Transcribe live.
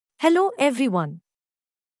Hello everyone.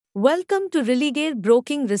 Welcome to Religare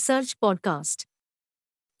Broking Research Podcast.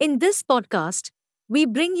 In this podcast, we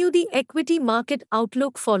bring you the equity market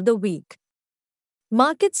outlook for the week.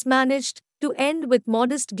 Markets managed to end with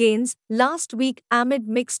modest gains last week amid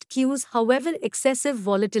mixed cues. However, excessive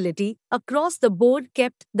volatility across the board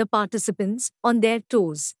kept the participants on their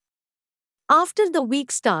toes. After the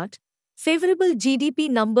weak start, favorable GDP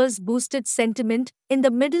numbers boosted sentiment in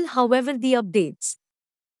the middle. However, the updates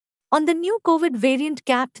on the new COVID variant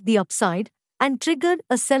capped the upside and triggered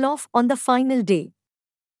a sell-off on the final day.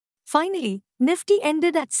 Finally, Nifty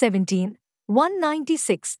ended at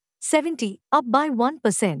 17,196.70, up by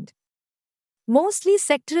 1%. Mostly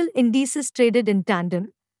sectoral indices traded in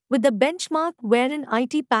tandem, with the benchmark wherein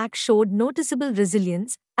IT Pack showed noticeable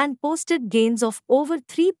resilience and posted gains of over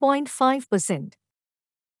 3.5%.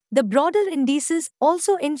 The broader indices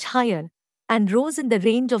also inched higher and rose in the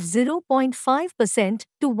range of 0.5%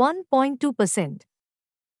 to 1.2%.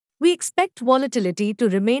 We expect volatility to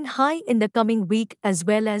remain high in the coming week as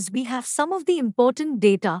well as we have some of the important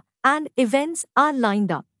data and events are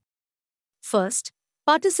lined up. First,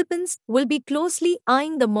 participants will be closely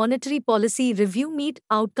eyeing the Monetary Policy Review meet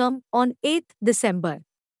outcome on 8th December.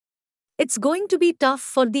 It's going to be tough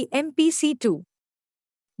for the MPC to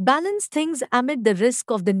balance things amid the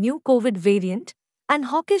risk of the new COVID variant and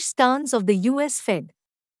hawkish stance of the US Fed.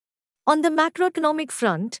 On the macroeconomic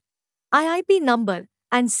front, IIP number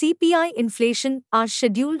and CPI inflation are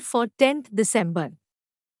scheduled for 10th December.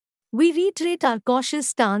 We reiterate our cautious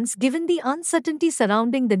stance given the uncertainty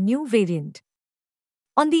surrounding the new variant.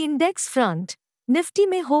 On the index front, Nifty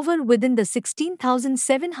may hover within the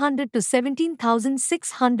 16,700 to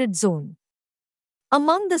 17,600 zone.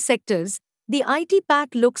 Among the sectors, the IT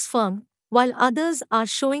pack looks firm, while others are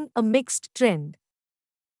showing a mixed trend.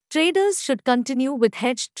 Traders should continue with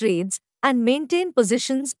hedged trades and maintain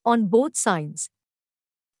positions on both sides.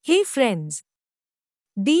 Hey friends,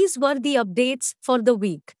 these were the updates for the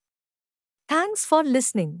week. Thanks for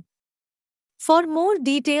listening. For more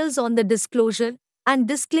details on the disclosure and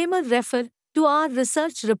disclaimer, refer to our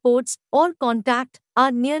research reports or contact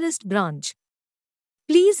our nearest branch.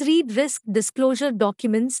 Please read risk disclosure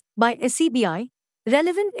documents by SEBI,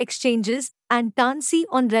 relevant exchanges, and TANSI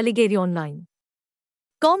on Religare Online.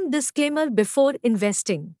 Disclaimer before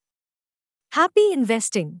investing. Happy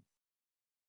investing!